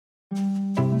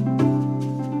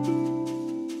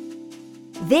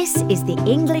This is the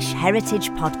English Heritage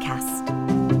Podcast.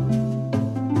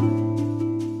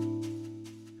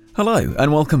 Hello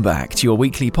and welcome back to your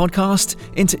weekly podcast,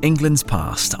 Into England's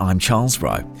Past. I'm Charles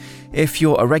Rowe. If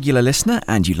you're a regular listener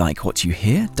and you like what you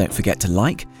hear, don't forget to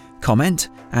like, comment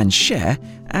and share.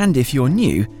 And if you're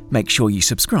new, make sure you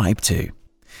subscribe too.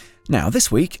 Now,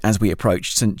 this week, as we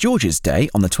approach St George's Day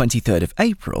on the 23rd of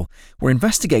April, we're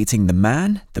investigating the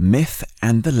man, the myth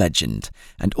and the legend,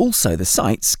 and also the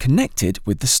sites connected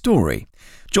with the story.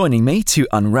 Joining me to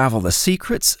unravel the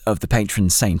secrets of the patron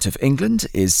saint of England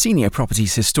is Senior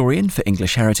Properties Historian for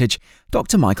English Heritage,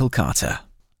 Dr. Michael Carter.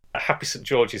 A happy St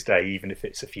George's Day, even if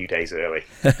it's a few days early.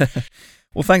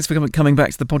 Well, thanks for coming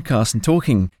back to the podcast and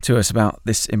talking to us about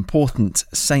this important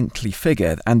saintly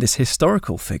figure and this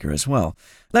historical figure as well.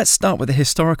 Let's start with the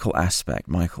historical aspect,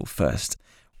 Michael, first.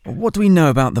 What do we know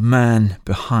about the man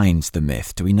behind the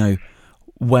myth? Do we know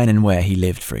when and where he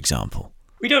lived, for example?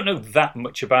 We don't know that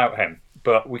much about him,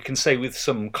 but we can say with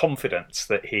some confidence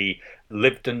that he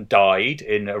lived and died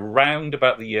in around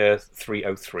about the year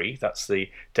 303. That's the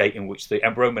date in which the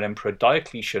Roman Emperor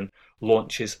Diocletian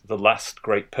launches the last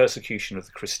great persecution of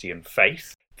the Christian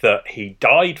faith, that he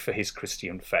died for his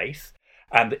Christian faith.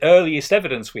 And the earliest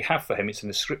evidence we have for him, it's an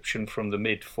inscription from the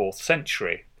mid-4th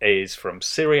century, is from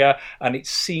Syria, and it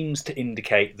seems to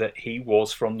indicate that he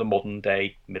was from the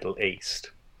modern-day Middle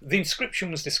East. The inscription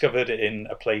was discovered in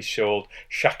a place called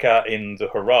Shaka in the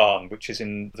Haran, which is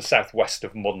in the southwest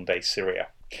of modern-day Syria.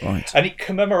 Right. And it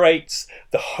commemorates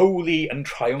the holy and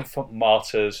triumphant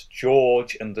martyrs,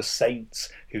 George and the saints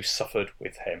who suffered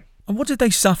with him. And what did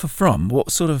they suffer from?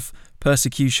 What sort of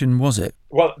persecution was it?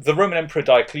 Well, the Roman Emperor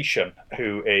Diocletian,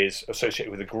 who is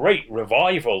associated with a great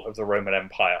revival of the Roman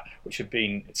Empire, which had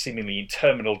been seemingly in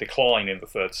terminal decline in the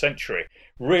 3rd century,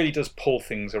 really does pull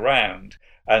things around.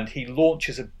 And he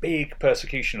launches a big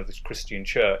persecution of this Christian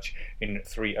church in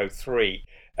 303.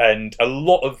 And a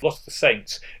lot of the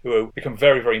saints who have become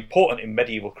very, very important in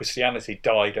medieval Christianity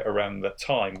died at around that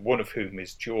time, one of whom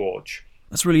is George.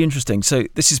 That's really interesting. So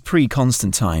this is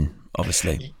pre-Constantine,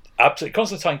 obviously. Absolutely.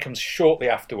 Constantine comes shortly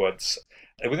afterwards.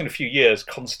 Within a few years,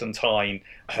 Constantine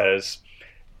has,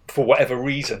 for whatever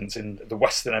reasons, in the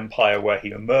Western Empire where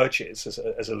he emerges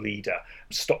as a leader,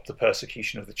 stopped the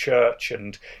persecution of the church,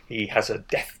 and he has a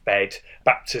deathbed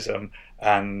baptism.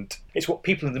 And it's what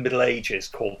people in the Middle Ages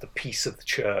called the peace of the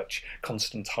church,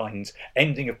 Constantine's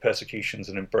ending of persecutions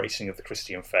and embracing of the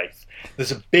Christian faith.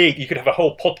 You could have a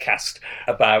whole podcast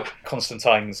about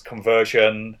Constantine's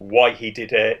conversion, why he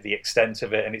did it, the extent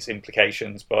of it and its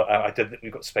implications, but I don't think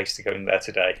we've got space to go in there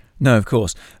today. No, of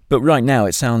course. But right now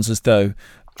it sounds as though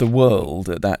the world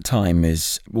at that time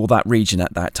that region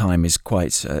at that time is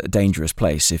quite a dangerous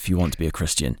place if you want to be a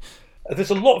Christian.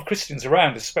 There's a lot of Christians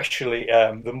around, especially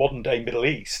the modern-day Middle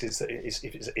East is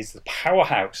the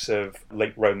powerhouse of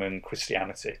late Roman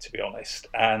Christianity, to be honest.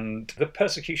 And the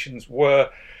persecutions were,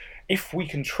 if we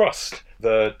can trust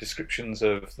the descriptions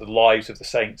of the lives of the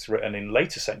saints written in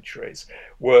later centuries,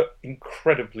 were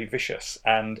incredibly vicious,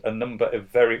 and a number of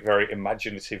very, very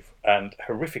imaginative and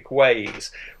horrific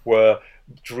ways were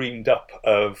dreamed up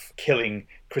of killing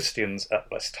Christians at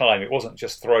this time. It wasn't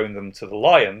just throwing them to the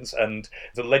lions, and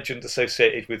the legend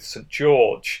associated with St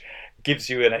George gives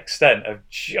you an extent of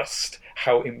just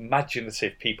how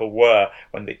imaginative people were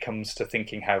when it comes to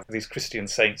thinking how these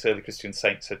early Christian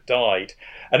saints had died.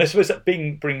 And I suppose that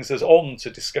brings us on to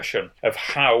discussion of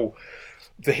how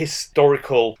the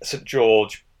historical St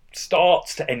George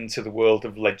starts to enter the world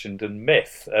of legend and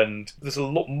myth, and there's a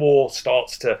lot more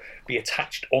starts to be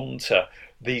attached onto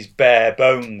these bare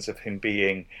bones of him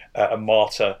being a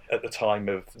martyr at the time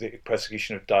of the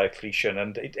persecution of Diocletian,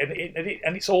 and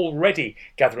it's already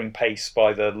gathering pace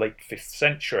by the late 5th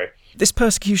century. This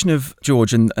persecution of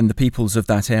George and the peoples of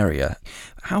that area,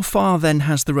 how far then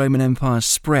has the Roman Empire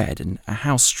spread, and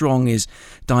how strong is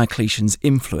Diocletian's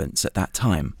influence at that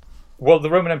time? Well,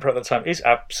 the Roman Empire at that time is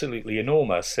absolutely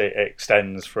enormous. It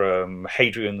extends from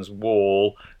Hadrian's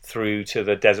Wall through to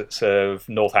the deserts of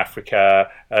North Africa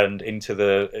and into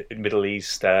the Middle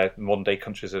East, modern-day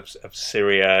countries of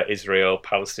Syria, Israel,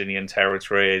 Palestinian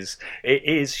territories. It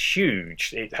is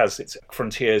huge. It has its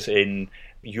frontiers in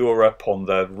Europe on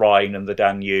the Rhine and the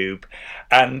Danube.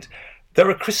 And there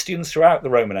are Christians throughout the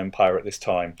Roman Empire at this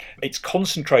time. It's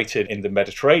concentrated in the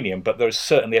Mediterranean, but there is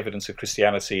certainly evidence of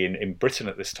Christianity in Britain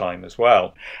at this time as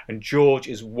well. And George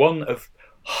is one of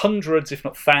hundreds, if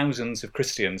not thousands, of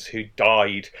Christians who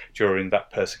died during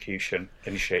that persecution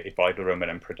initiated by the Roman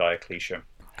Emperor Diocletian.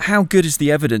 How good is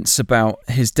the evidence about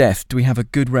his death? Do we have a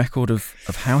good record of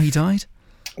how he died?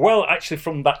 Well, actually,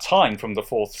 from that time, from the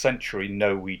 4th century,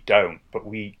 no, we don't. But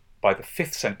we by the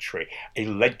 5th century, a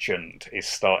legend is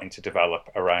starting to develop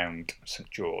around St.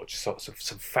 George. Sorts of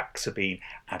some facts are being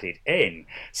added in.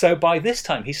 So by this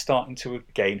time, he's starting to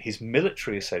gain his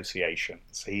military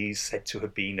associations. He's said to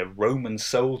have been a Roman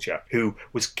soldier who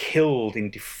was killed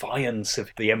in defiance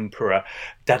of the emperor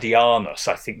Dadianus.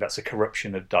 I think that's a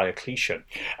corruption of Diocletian.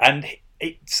 And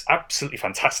it's absolutely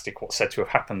fantastic what's said to have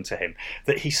happened to him,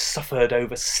 that he suffered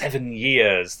over 7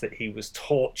 years, that he was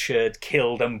tortured,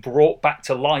 killed, and brought back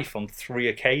to life on 3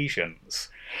 occasions.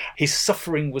 His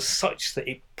suffering was such that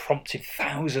it prompted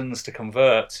thousands to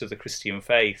convert to the Christian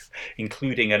faith,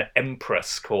 including an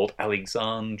empress called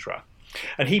Alexandra.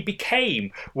 And he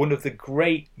became one of the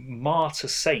great martyr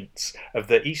saints of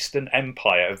the Eastern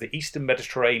Empire, of the Eastern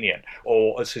Mediterranean,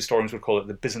 or as historians would call it,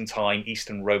 the Byzantine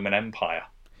Eastern Roman Empire.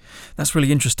 That's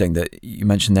really interesting that you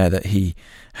mentioned there that he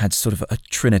had sort of a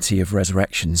trinity of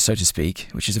resurrections, so to speak,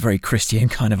 which is a very Christian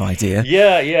kind of idea.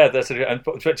 Yeah,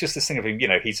 but just this thing of him,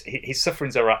 his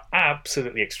sufferings are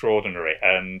absolutely extraordinary,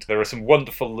 and there are some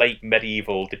wonderful late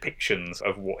medieval depictions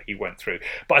of what he went through.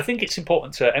 But I think it's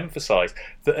important to emphasise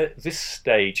that at this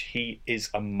stage he is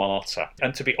a martyr,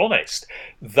 and to be honest,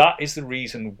 that is the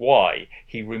reason why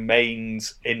he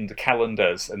remains in the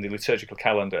calendars and the liturgical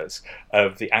calendars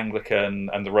of the Anglican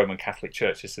and the Roman Catholic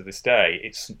churches to this day.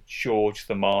 It's St. George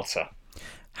the Martyr.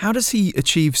 How does he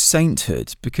achieve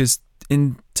sainthood? Because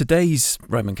in today's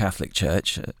Roman Catholic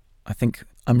Church, I think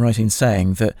I'm right in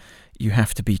saying that you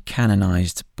have to be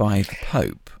canonised by the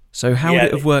Pope. So how would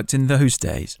it have worked in those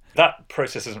days? That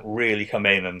process doesn't really come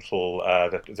in until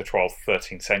the 12th,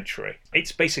 13th century.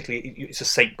 It's a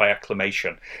saint by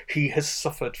acclamation. He has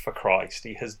suffered for Christ.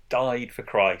 He has died for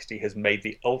Christ. He has made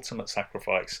the ultimate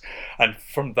sacrifice. And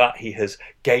from that, he has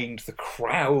gained the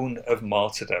crown of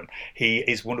martyrdom. He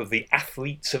is one of the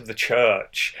athletes of the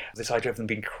church. This idea of them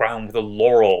being crowned with a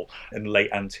laurel in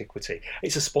late antiquity.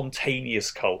 It's a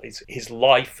spontaneous cult. His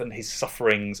life and his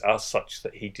sufferings are such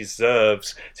that he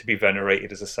deserves to be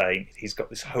venerated as a saint. He's got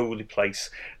this holy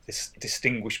place, this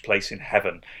distinguished place in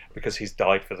heaven, because he's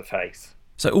died for the faith.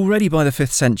 So already by the 5th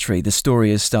century, the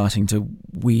story is starting to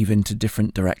weave into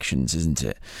different directions, isn't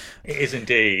it? It is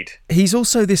indeed. He's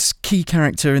also this key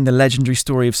character in the legendary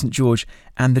story of St. George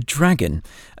and the dragon.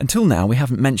 Until now, we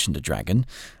haven't mentioned a dragon.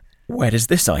 Where does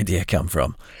this idea come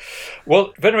from?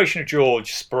 Well, veneration of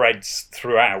George spreads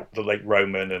throughout the late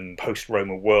Roman and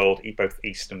post-Roman world, both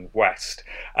East and West.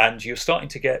 And you're starting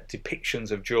to get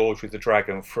depictions of George with the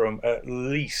dragon from at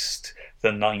least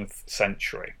the 9th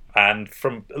century. And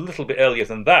from a little bit earlier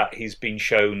than that, he's been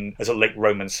shown as a late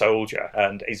Roman soldier,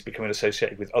 and he's becoming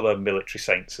associated with other military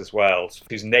saints as well,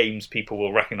 whose names people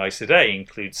will recognise today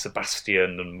include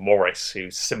Sebastian and Maurice,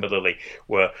 who similarly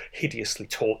were hideously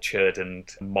tortured and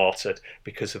martyred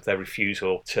because of their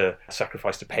refusal to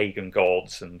sacrifice to pagan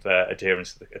gods and their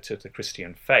adherence to the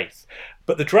Christian faith.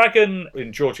 But the dragon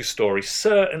in George's story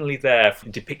certainly there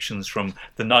in depictions from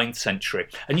the 9th century,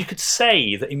 and you could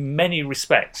say that in many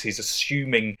respects he's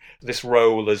assuming this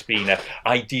role as being an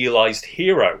idealised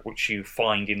hero, which you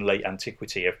find in late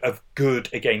antiquity, of good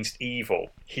against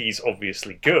evil. He's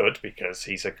obviously good because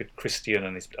he's a good Christian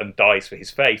and dies for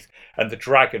his faith. And the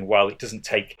dragon, while it doesn't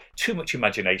take too much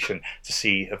imagination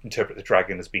to interpret the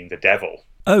dragon as being the devil.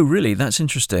 Oh, really? That's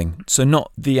interesting. So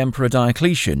not the Emperor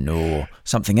Diocletian or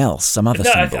something else, some other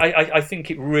symbol? I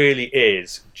think it really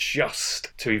is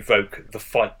just to evoke the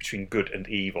fight between good and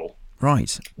evil.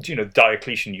 Right.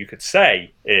 Diocletian, you could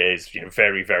say, is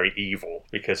very, very evil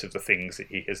because of the things that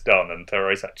he has done. And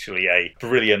there is actually a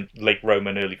brilliant late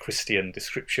Roman, early Christian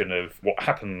description of what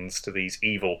happens to these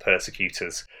evil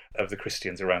persecutors of the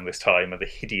Christians around this time and the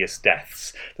hideous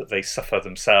deaths that they suffer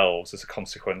themselves as a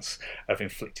consequence of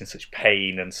inflicting such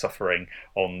pain and suffering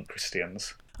on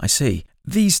Christians. I see.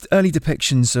 These early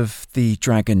depictions of the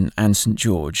dragon and St.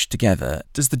 George together,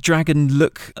 does the dragon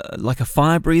look like a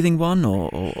fire-breathing one, or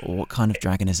what kind of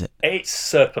dragon is it? It's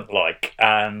serpent-like,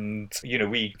 and,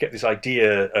 we get this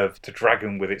idea of the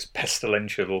dragon with its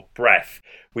pestilential breath.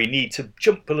 We need to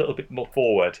jump a little bit more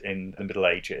forward in the Middle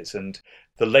Ages, and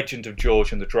the legend of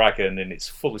George and the dragon in its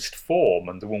fullest form,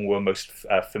 and the one we're most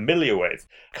familiar with,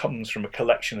 comes from a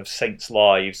collection of saints'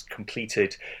 lives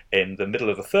completed in the middle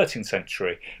of the 13th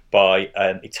century by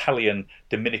an Italian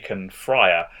Dominican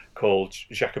friar called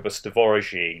Jacobus de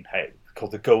Voragine,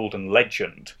 called The Golden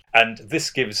Legend. And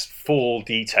this gives full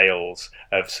details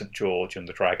of St. George and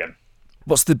the dragon.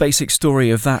 What's the basic story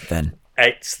of that then?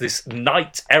 It's this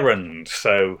knight errant.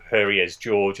 So here he is,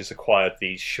 George has acquired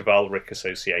these chivalric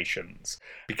associations,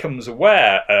 becomes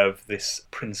aware of this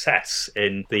princess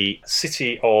in the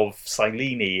city of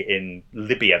Cyllene in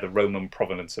Libya, the Roman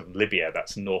province of Libya,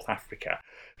 that's North Africa,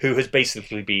 who has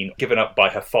basically been given up by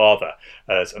her father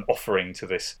as an offering to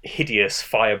this hideous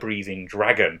fire-breathing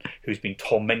dragon who's been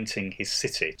tormenting his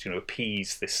city to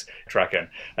appease this dragon.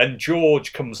 And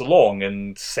George comes along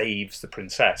and saves the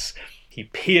princess. He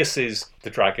pierces the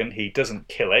dragon, he doesn't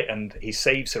kill it, and he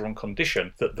saves her on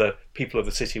condition that the people of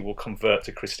the city will convert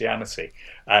to Christianity.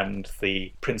 And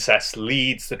the princess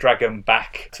leads the dragon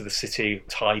back to the city,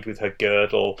 tied with her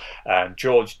girdle, and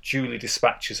George duly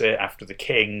dispatches it after the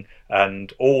king,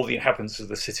 and all the inhabitants of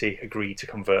the city agree to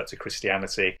convert to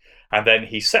Christianity. And then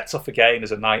he sets off again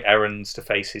as a knight-errant to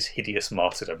face his hideous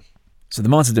martyrdom. So the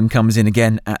martyrdom comes in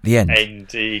again at the end.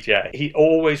 Indeed, yeah. He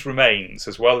always remains,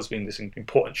 as well as being this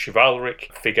important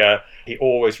chivalric figure, he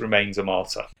always remains a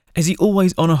martyr. Is he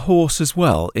always on a horse as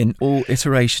well in all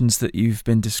iterations that you've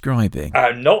been describing?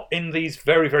 Not in these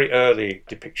very, very early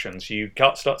depictions. You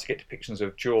can't start to get depictions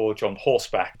of George on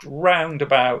horseback round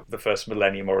about the first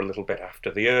millennium or a little bit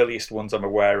after. The earliest ones I'm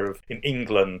aware of in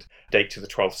England date to the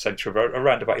 12th century,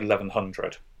 around about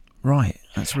 1100. Right,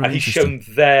 that's really interesting. And he's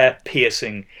shown there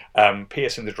piercing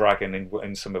the dragon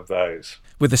in some of those.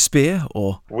 With a spear,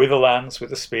 or? With a lance,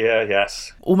 with a spear,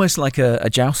 yes. Almost like a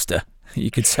jouster, you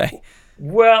could say.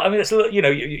 Well, I mean, it's a little,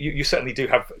 you certainly do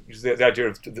have the idea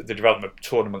of the development of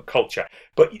tournament culture.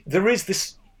 But there is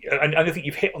this, and I think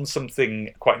you've hit on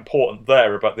something quite important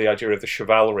there about the idea of the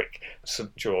chivalric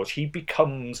St. George. He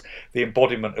becomes the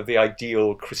embodiment of the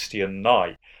ideal Christian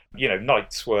knight.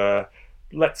 Knights were,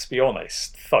 let's be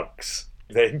honest, thugs.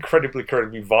 They're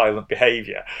incredibly violent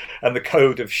behaviour. And the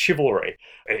code of chivalry,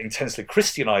 an intensely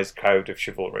Christianised code of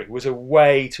chivalry, was a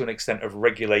way to an extent of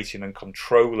regulating and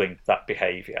controlling that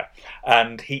behaviour.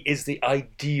 And he is the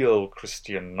ideal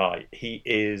Christian knight. He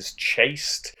is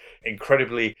chaste,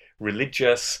 incredibly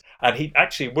religious, and he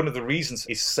actually, one of the reasons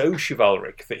he's so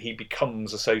chivalric that he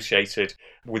becomes associated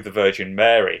with the Virgin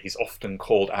Mary. He's often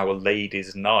called Our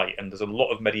Lady's Knight, and there's a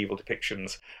lot of medieval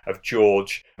depictions of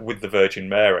George with the Virgin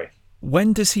Mary.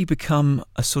 When does he become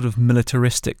a sort of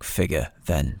militaristic figure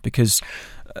then? Because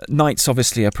knights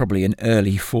obviously are probably an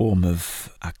early form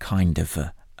of a kind of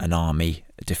an army,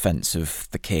 a defence of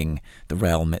the king, the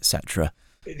realm, etc.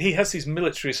 He has these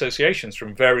military associations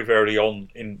from very, very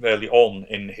early on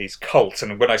in his cult.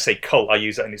 And when I say cult, I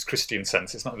use that in its Christian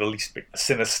sense. It's not the least bit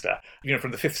sinister. From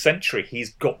the 5th century,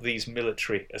 he's got these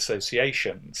military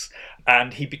associations.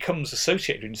 And he becomes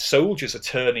associated, and soldiers are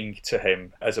turning to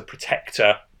him as a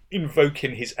protector,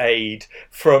 invoking his aid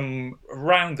from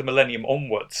around the millennium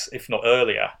onwards, if not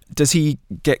earlier. Does he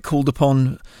get called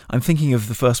upon? I'm thinking of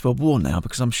the First World War now,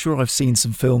 because I'm sure I've seen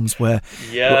some films where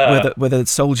the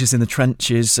soldiers in the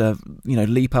trenches,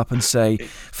 leap up and say,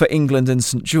 "For England and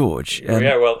St. George."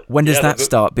 When does that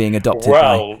start being adopted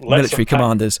by military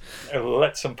commanders?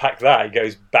 Let's unpack that. It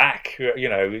goes back,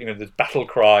 the battle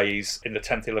cries in the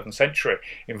 10th, 11th century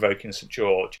invoking St.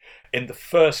 George. In the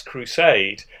First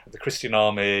Crusade, the Christian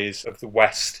armies of the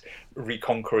West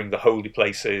reconquering the holy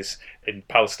places in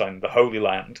Palestine, the Holy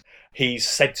Land, he's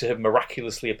said to have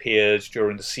miraculously appeared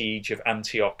during the siege of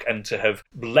Antioch and to have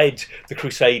led the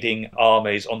crusading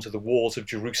armies onto the walls of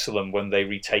Jerusalem when they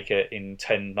retake it in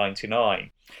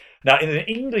 1099. Now, in an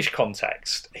English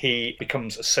context, he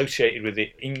becomes associated with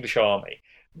the English army,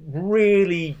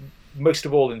 really most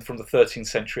of all from the 13th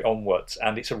century onwards,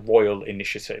 and it's a royal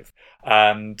initiative.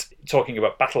 And talking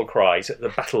about battle cries, at the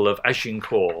Battle of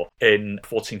Agincourt in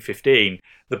 1415,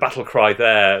 the battle cry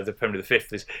there, the Henry V,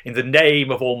 is "In the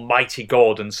name of Almighty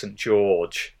God and St.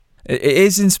 George." It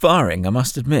is inspiring, I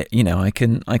must admit. I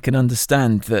can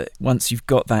understand that once you've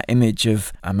got that image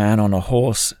of a man on a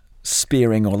horse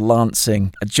spearing or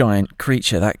lancing a giant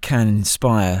creature, that can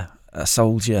inspire a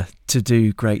soldier to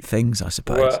do great things, I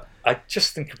suppose. Well, I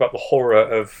just think about the horror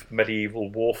of medieval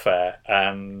warfare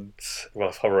and, the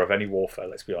horror of any warfare,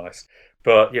 let's be honest.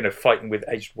 But, fighting with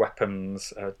edged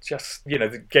weapons,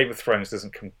 the Game of Thrones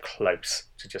doesn't come close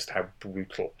to just how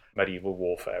brutal medieval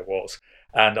warfare was.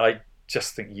 And I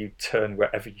just think you turn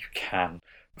wherever you can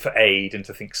for aid and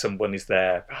to think someone is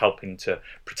there helping to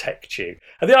protect you.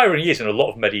 And the irony is, in a lot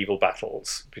of medieval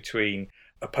battles between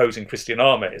opposing Christian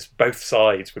armies, both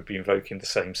sides would be invoking the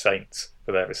same saints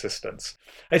for their assistance.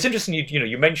 And it's interesting,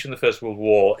 you mentioned the First World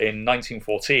War in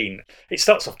 1914. It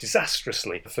starts off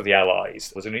disastrously for the Allies.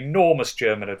 There was an enormous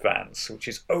German advance, which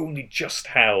is only just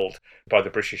held by the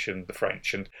British and the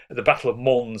French. And at the Battle of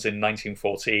Mons in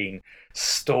 1914,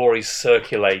 stories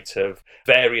circulate of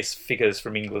various figures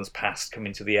from England's past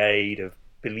coming to the aid of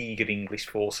beleaguered British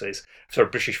forces.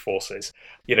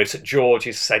 St. George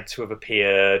is said to have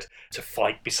appeared to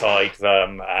fight beside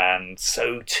them, and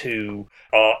so too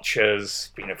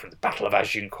archers, from the Battle of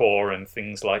Agincourt and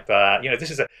things like that. This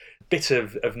is bit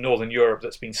of Northern Europe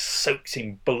that's been soaked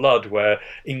in blood, where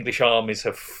English armies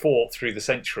have fought through the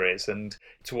centuries. And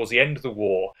towards the end of the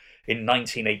war, in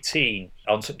 1918,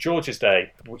 on St George's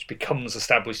Day, which becomes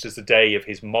established as the day of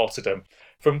his martyrdom,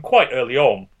 from quite early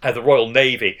on, the Royal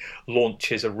Navy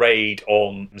launches a raid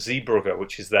on Zeebrugge,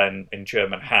 which is then in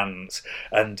German hands.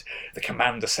 And the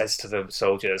commander says to the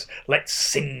soldiers, "Let's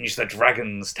singe the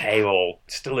dragon's tail,"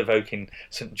 still evoking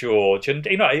St George. And,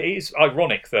 it is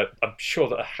ironic that I'm sure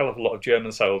that a hell of a lot of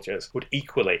German soldiers would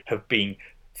equally have been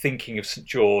thinking of St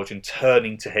George and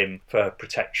turning to him for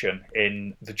protection.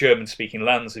 In the German-speaking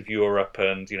lands of Europe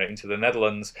and into the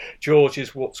Netherlands, George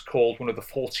is what's called one of the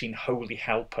 14 Holy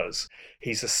Helpers.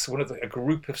 He's a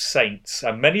group of saints,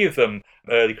 and many of them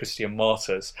early Christian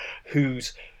martyrs,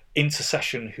 whose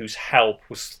intercession, whose help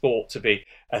was thought to be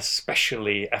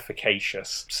especially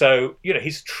efficacious. So,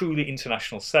 he's a truly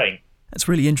international saint. It's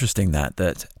really interesting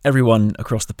that everyone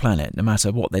across the planet, no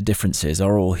matter what their differences,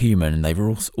 are all human, and they've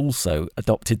also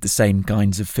adopted the same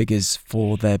kinds of figures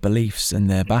for their beliefs and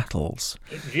their battles.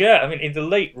 Yeah, in the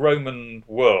late Roman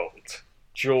world,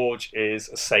 George is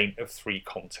a saint of 3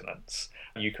 continents.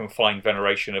 You can find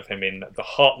veneration of him in the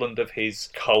heartland of his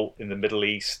cult in the Middle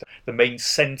East. The main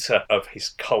centre of his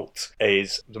cult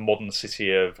is the modern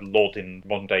city of Lod in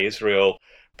modern-day Israel.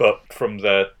 But from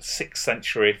the 6th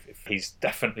century, he's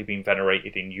definitely been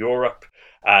venerated in Europe.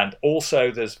 And also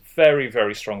there's very,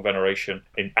 very strong veneration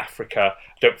in Africa.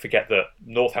 Don't forget that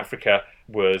North Africa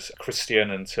was Christian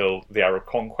until the Arab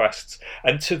conquests.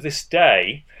 And to this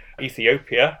day,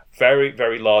 Ethiopia, very,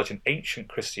 very large and ancient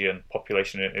Christian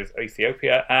population in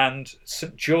Ethiopia, and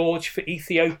St George for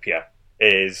Ethiopia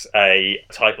is a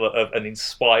title of an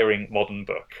inspiring modern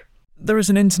book. There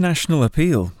is an international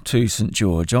appeal to St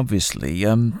George, obviously,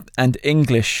 and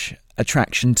English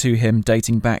attraction to him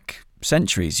dating back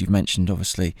centuries. You've mentioned,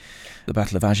 obviously, the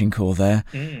Battle of Agincourt there.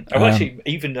 Actually,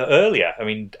 even earlier.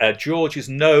 George is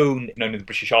known in the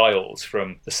British Isles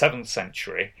from the 7th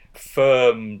century.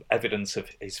 Firm evidence of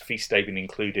his feast day being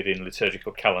included in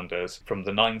liturgical calendars from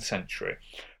the 9th century.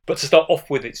 But to start off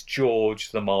with, it's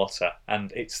George the Martyr,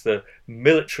 and it's the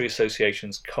military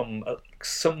associations come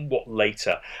somewhat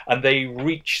later, and they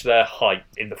reach their height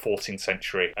in the 14th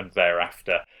century and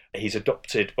thereafter. He's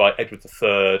adopted by Edward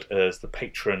III as the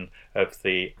patron of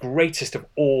the greatest of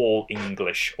all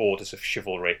English orders of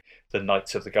chivalry, the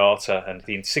Knights of the Garter, and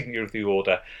the insignia of the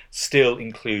order still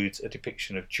includes a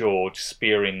depiction of George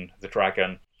spearing the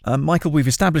dragon. Michael, we've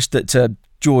established that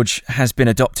George has been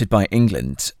adopted by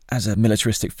England as a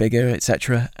militaristic figure,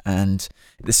 etc., and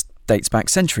this dates back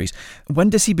centuries. When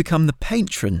does he become the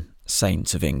patron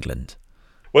saint of England?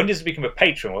 When does he become a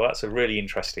patron? Well, that's a really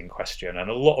interesting question, and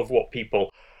a lot of what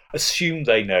people assume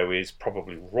they know is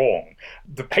probably wrong.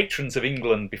 The patrons of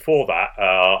England before that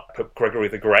are Pope Gregory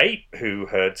the Great, who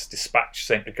had dispatched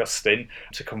St Augustine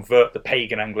to convert the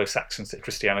pagan Anglo-Saxons to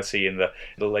Christianity in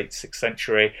the late 6th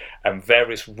century, and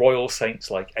various royal saints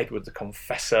like Edward the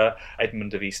Confessor,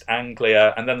 Edmund of East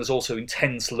Anglia, and then there's also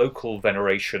intense local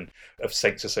veneration of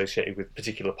saints associated with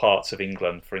particular parts of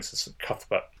England, for instance St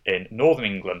Cuthbert in northern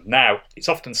England. Now, it's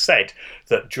often said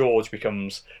that George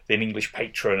becomes an English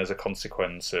patron as a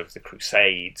consequence of the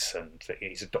Crusades, and that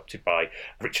he's adopted by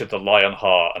Richard the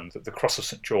Lionheart, and that the Cross of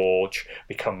St George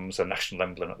becomes a national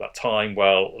emblem at that time.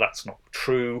 Well, that's not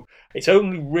true. It's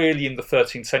only really in the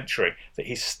 13th century that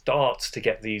he starts to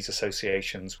get these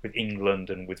associations with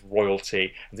England and with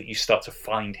royalty, and that you start to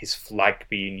find his flag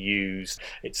being used.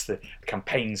 It's the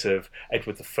campaigns of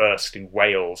Edward I in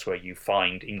Wales where you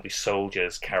find English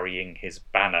soldiers carrying his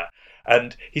banner.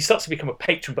 And he starts to become a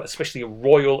patron, but especially a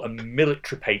royal and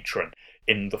military patron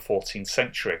in the 14th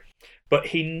century. But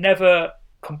he never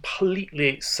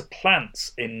completely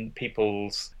supplants in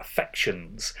people's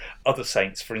affections other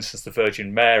saints. For instance, the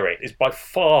Virgin Mary is by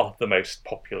far the most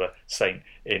popular saint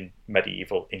in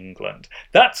medieval England.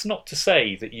 That's not to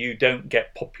say that you don't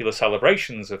get popular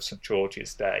celebrations of St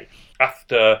George's Day.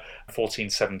 After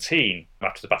 1417,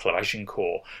 after the Battle of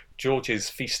Agincourt, George's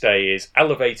feast day is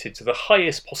elevated to the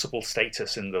highest possible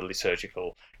status in the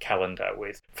liturgical calendar,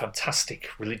 with fantastic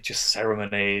religious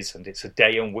ceremonies, and it's a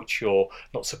day on which you're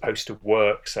not supposed to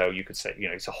work, so you could say,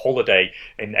 it's a holiday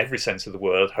in every sense of the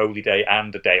word, holy day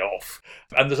and a day off.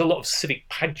 And there's a lot of civic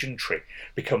pageantry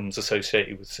becomes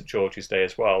associated with St George's Day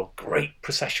as well. Great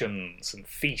processions and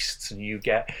feasts, and you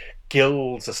get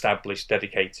guilds established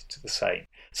dedicated to the saint.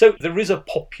 So there is a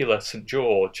popular St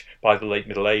George by the late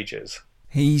Middle Ages.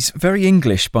 He's very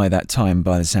English by that time,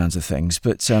 by the sounds of things.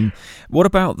 But what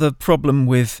about the problem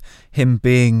with him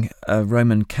being a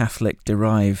Roman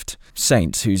Catholic-derived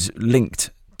saint who's linked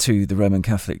to the Roman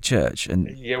Catholic Church. And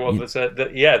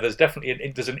there's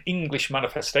definitely there's an English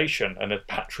manifestation and a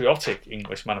patriotic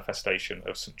English manifestation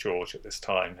of St George at this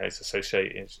time. He's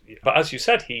associated, but as you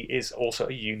said, he is also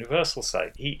a universal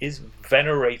saint. He is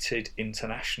venerated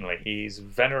internationally. He's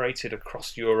venerated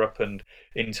across Europe and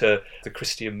into the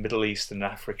Christian Middle East and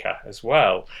Africa as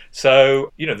well.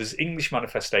 So, there's English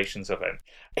manifestations of him.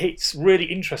 It's really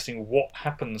interesting what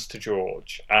happens to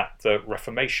George at the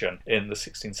Reformation in the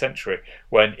 16th century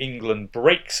when England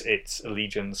breaks its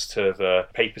allegiance to the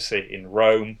papacy in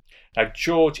Rome. Now,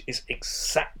 George is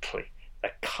exactly a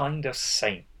kind of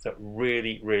saint that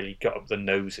really, really got up the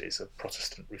noses of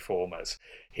Protestant reformers.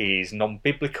 He's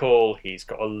non-biblical, he's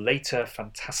got a later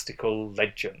fantastical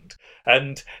legend.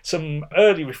 And some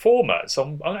early reformers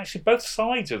on actually both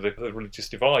sides of the religious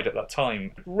divide at that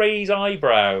time raise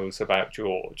eyebrows about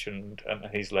George and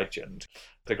his legend.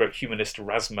 The great humanist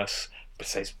Erasmus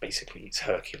says basically it's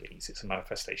Hercules, it's a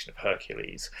manifestation of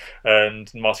Hercules.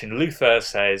 And Martin Luther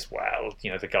says, well,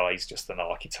 the guy's just an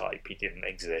archetype, he didn't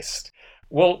exist.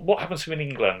 Well, what happens to him in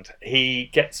England? He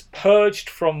gets purged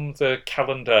from the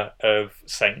calendar of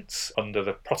saints under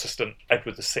the Protestant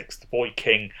Edward VI, the boy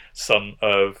king, son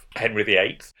of Henry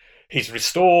VIII. He's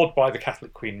restored by the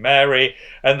Catholic Queen Mary,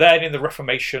 and then in the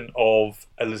Reformation of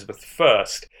Elizabeth I,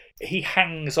 he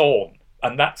hangs on,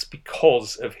 and that's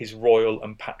because of his royal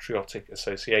and patriotic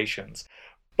associations.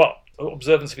 But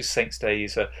observance of his saint's day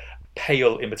is a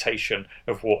pale imitation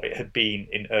of what it had been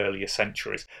in earlier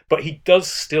centuries. But he does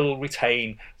still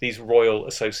retain these royal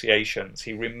associations.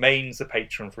 He remains the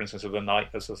patron, for instance, of the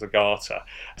Knight of the Garter.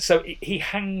 So he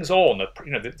hangs on,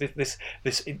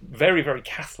 this very, very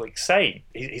Catholic saint.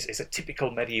 He's a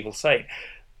typical medieval saint.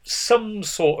 Some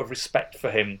sort of respect for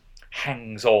him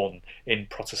hangs on in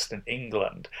Protestant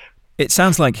England. It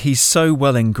sounds like he's so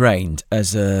well ingrained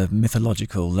as a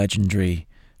mythological, legendary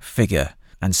figure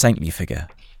and saintly figure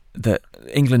that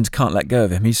England can't let go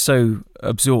of him. He's so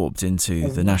absorbed into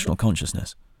the national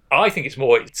consciousness. I think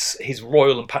it's his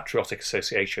royal and patriotic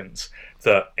associations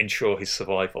that ensure his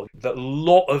survival. That a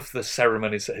lot of the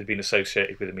ceremonies that had been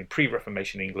associated with him in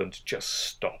pre-Reformation England just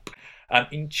stop. And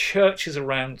in churches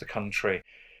around the country,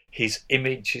 his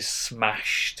image is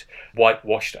smashed,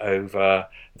 whitewashed over.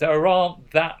 There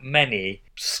aren't that many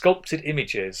sculpted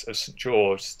images of St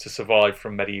George to survive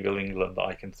from medieval England that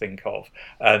I can think of.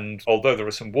 And although there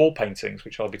are some wall paintings,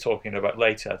 which I'll be talking about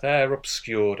later, they're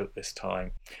obscured at this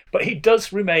time. But he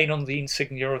does remain on the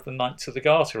insignia of the Knights of the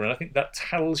Garter, and I think that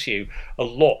tells you a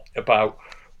lot about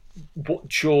what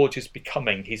George is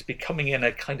becoming. He's becoming in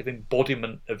a kind of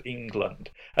embodiment of England.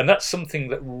 And that's something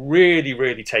that really,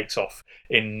 really takes off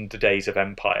in the days of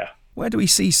empire. Where do we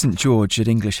see St George at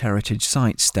English heritage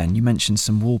sites then? You mentioned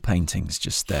some wall paintings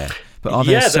just there. But are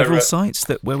there several sites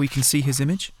where we can see his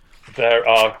image? There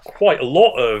are quite a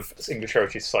lot of English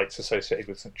heritage sites associated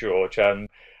with St George.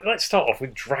 Let's start off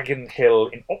with Dragon Hill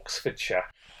in Oxfordshire.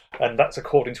 And that's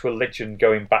according to a legend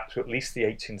going back to at least the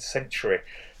 18th century.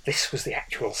 This was the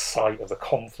actual site of the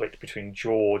conflict between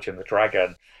George and the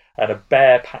dragon, and a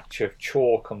bare patch of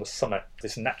chalk on the summit,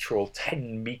 this natural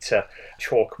 10-metre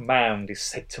chalk mound, is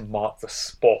said to mark the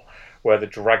spot where the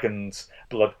dragon's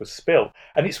blood was spilled.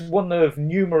 And it's one of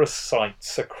numerous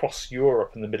sites across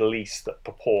Europe and the Middle East that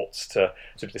purports to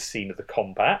be the scene of the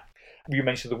combat. You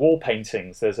mentioned the wall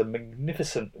paintings. There's a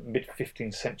magnificent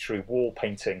mid-15th century wall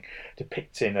painting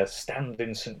depicting a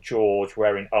standing St George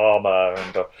wearing armour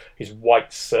and his white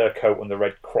surcoat and the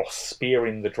red cross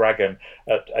spearing the dragon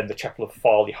at the chapel of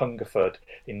Farley Hungerford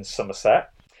in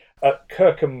Somerset. At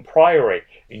Kirkham Priory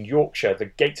in Yorkshire, the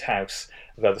gatehouse,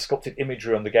 the sculpted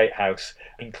imagery on the gatehouse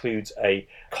includes a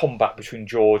combat between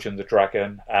George and the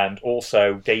dragon and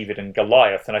also David and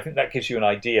Goliath. And I think that gives you an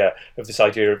idea of this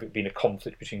idea of it being a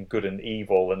conflict between good and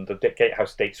evil. And the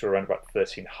gatehouse dates are around about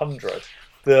 1300.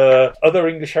 The other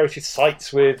English heritage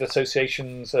sites with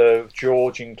associations of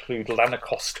George include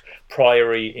Lanercost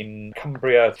Priory in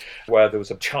Cumbria, where there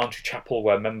was a chantry chapel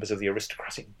where members of the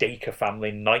aristocratic Dacre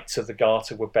family, Knights of the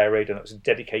Garter, were buried, and it was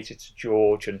dedicated to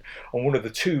George. And on one of the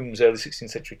tombs, early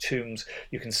 16th century tombs,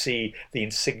 you can see the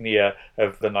insignia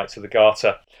of the Knights of the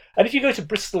Garter. And if you go to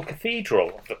Bristol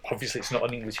Cathedral, obviously it's not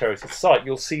an English heritage site,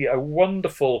 you'll see a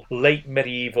wonderful late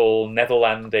medieval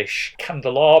Netherlandish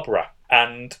candelabra.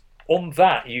 And on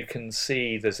that, you can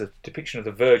see there's a depiction of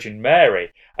the Virgin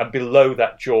Mary, and below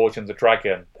that, George and the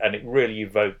dragon. And it really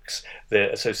evokes the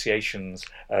associations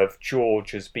of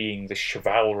George as being this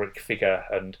chivalric figure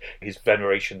and his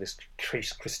veneration, this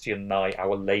Christian knight,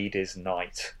 Our Lady's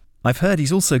knight. I've heard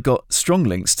he's also got strong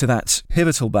links to that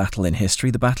pivotal battle in history,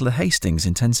 the Battle of Hastings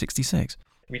in 1066.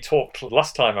 We talked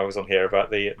last time I was on here about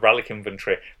the relic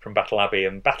inventory from Battle Abbey,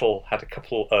 and Battle had a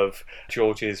couple of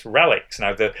George's relics.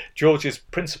 Now, George's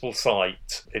principal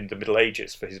site in the Middle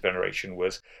Ages for his veneration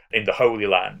was in the Holy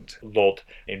Land, Lod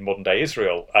in modern-day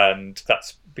Israel, and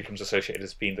that's becomes associated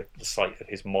as being the site of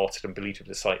his martyrdom, believed to be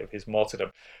the site of his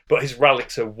martyrdom. But his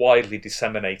relics are widely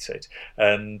disseminated,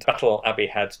 and Battle Abbey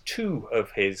had two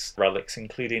of his relics,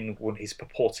 including his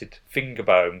purported finger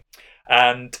bone.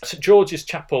 And St George's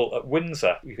Chapel at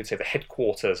Windsor, you could say the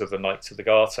headquarters of the Knights of the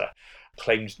Garter,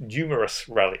 claims numerous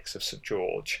relics of St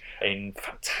George in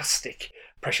fantastic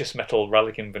precious metal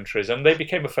relic inventories, and they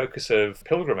became a focus of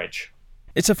pilgrimage.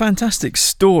 It's a fantastic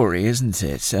story, isn't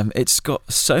it? It's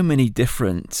got so many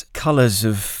different colours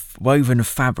of woven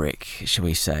fabric, shall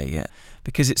we say,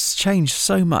 because it's changed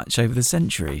so much over the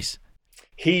centuries.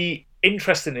 He,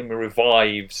 interestingly,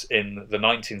 revives in the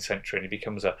 19th century, and he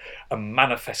becomes a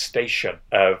manifestation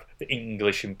of the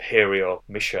English imperial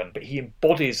mission. But he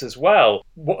embodies as well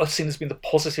what are seen as being the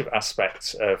positive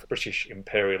aspects of British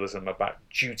imperialism about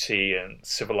duty and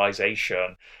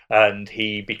civilization. And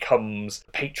he becomes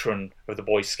patron of the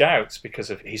Boy Scouts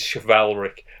because of his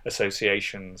chivalric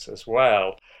associations as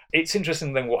well. It's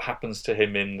interesting then what happens to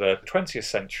him in the 20th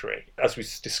century. As we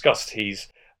discussed, he's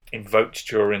invoked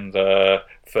during the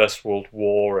First World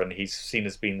War, and he's seen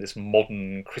as being this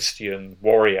modern Christian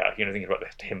warrior, thinking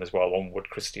about him as well, onward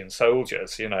Christian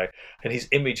soldiers, and his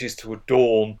image is to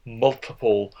adorn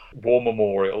multiple war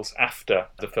memorials after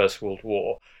the First World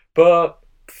War. But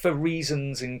for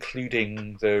reasons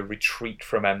including the retreat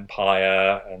from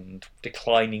empire and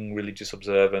declining religious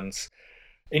observance,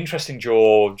 Interesting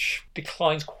George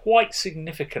declines quite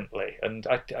significantly, and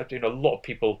I a lot of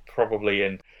people probably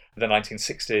in the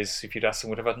 1960s, if you'd asked them,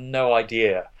 would have had no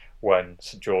idea when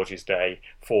St George's Day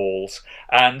falls,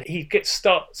 and he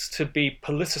starts to be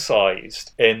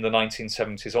politicised in the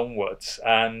 1970s onwards,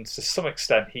 and to some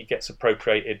extent he gets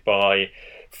appropriated by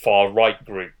far-right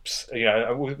groups,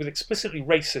 with explicitly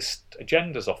racist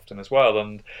agendas often as well,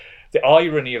 and the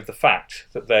irony of the fact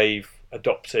that they've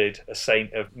adopted a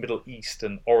saint of Middle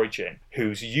Eastern origin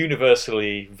who's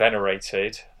universally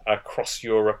venerated across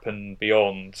Europe and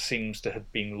beyond seems to have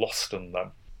been lost on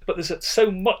them. But there's so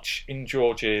much in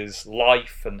George's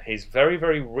life and his very,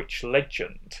 very rich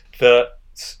legend that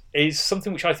is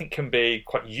something which I think can be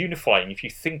quite unifying. If you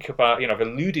think about, I've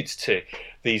alluded to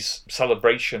these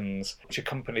celebrations which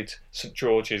accompanied St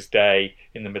George's Day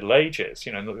in the Middle Ages.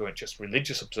 They weren't just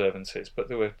religious observances, but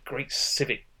there were great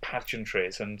civic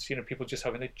pageantries and, people just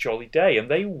having a jolly day.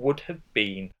 And they would have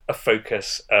been a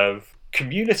focus of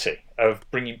community, of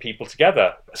bringing people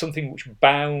together, something which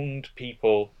bound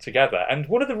people together. And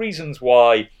one of the reasons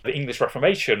why the English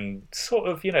Reformation sort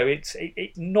of, it's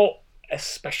not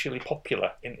especially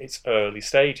popular in its early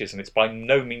stages, and it's by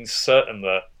no means certain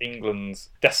that England's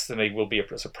destiny will be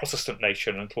as a Protestant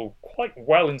nation until quite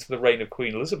well into the reign of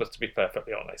Queen Elizabeth, to be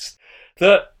perfectly honest,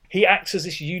 that he acts as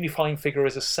this unifying figure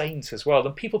as a saint as well,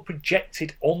 and people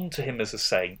projected onto him as a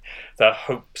saint their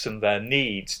hopes and their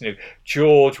needs.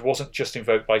 George wasn't just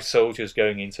invoked by soldiers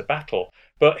going into battle,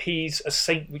 but he's a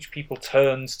saint which people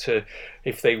turned to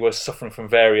if they were suffering from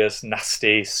various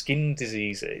nasty skin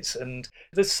diseases. And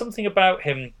there's something about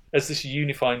him as this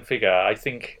unifying figure, I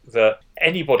think, that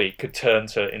anybody could turn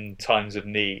to in times of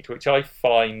need, which I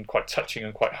find quite touching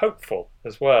and quite hopeful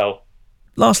as well.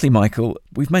 Lastly, Michael,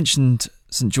 we've mentioned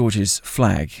St George's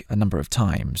flag a number of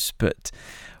times, but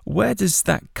where does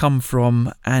that come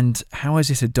from and how is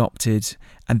it adopted,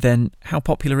 and then how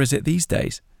popular is it these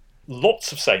days?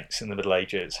 Lots of saints in the Middle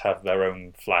Ages have their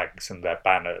own flags and their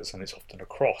banners, and it's often a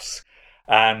cross.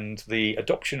 And the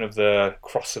adoption of the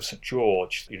cross of St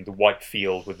George, the white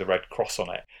field with the red cross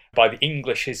on it, by the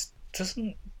English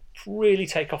doesn't really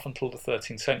take off until the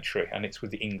 13th century, and it's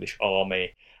with the English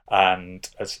army and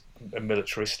as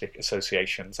militaristic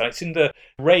associations. And it's in the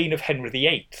reign of Henry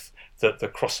VIII that the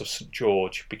cross of St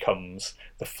George becomes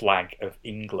the flag of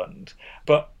England.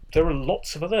 But there are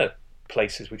lots of other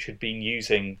places which had been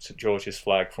using St George's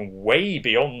flag from way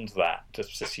beyond that. The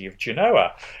city of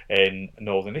Genoa in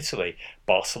northern Italy,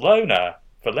 Barcelona,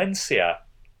 Valencia,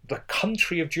 the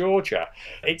country of Georgia.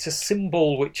 It's a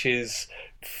symbol which is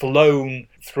flown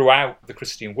throughout the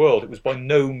Christian world. It was by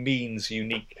no means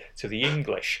unique to the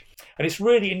English. And it's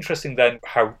really interesting then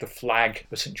how the flag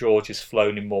of St George is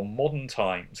flown in more modern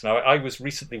times. Now, I was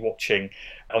recently watching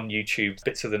on YouTube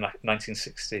bits of the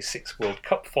 1966 World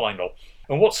Cup final,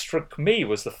 and what struck me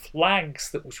was the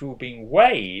flags which were being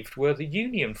waved were the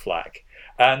Union flag,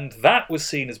 and that was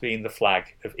seen as being the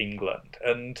flag of England.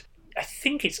 And I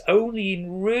think it's only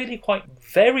in really quite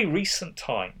very recent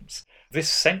times this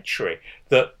century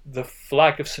that the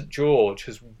flag of St George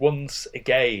has once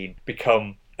again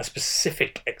become a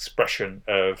specific expression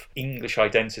of English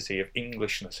identity, of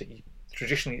Englishness.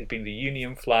 Traditionally, it's been the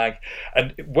Union flag,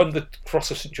 and when the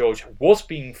Cross of St George was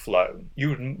being flown, you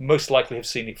would most likely have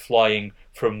seen it flying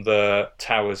from the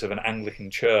towers of an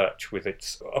Anglican church with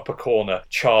its upper corner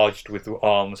charged with the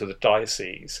arms of the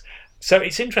diocese. So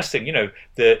it's interesting,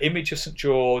 the image of St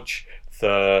George,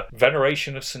 the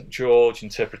veneration of St George,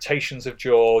 interpretations of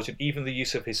George, and even the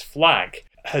use of his flag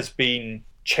has been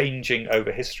changing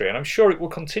over history, and I'm sure it will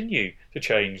continue to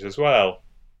change as well.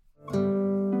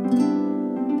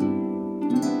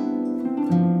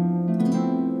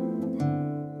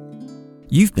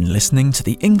 You've been listening to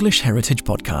the English Heritage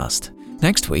Podcast.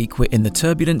 Next week, we're in the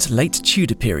turbulent late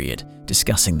Tudor period,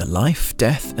 discussing the life,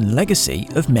 death and legacy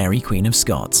of Mary Queen of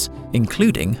Scots,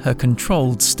 including her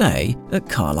controlled stay at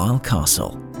Carlisle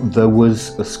Castle. There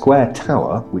was a square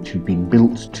tower which had been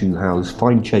built to house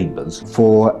fine chambers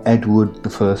for Edward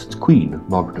I's Queen,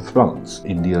 Margaret of France,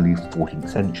 in the early 14th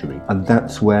century, and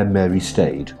that's where Mary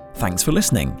stayed. Thanks for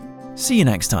listening. See you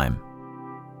next time.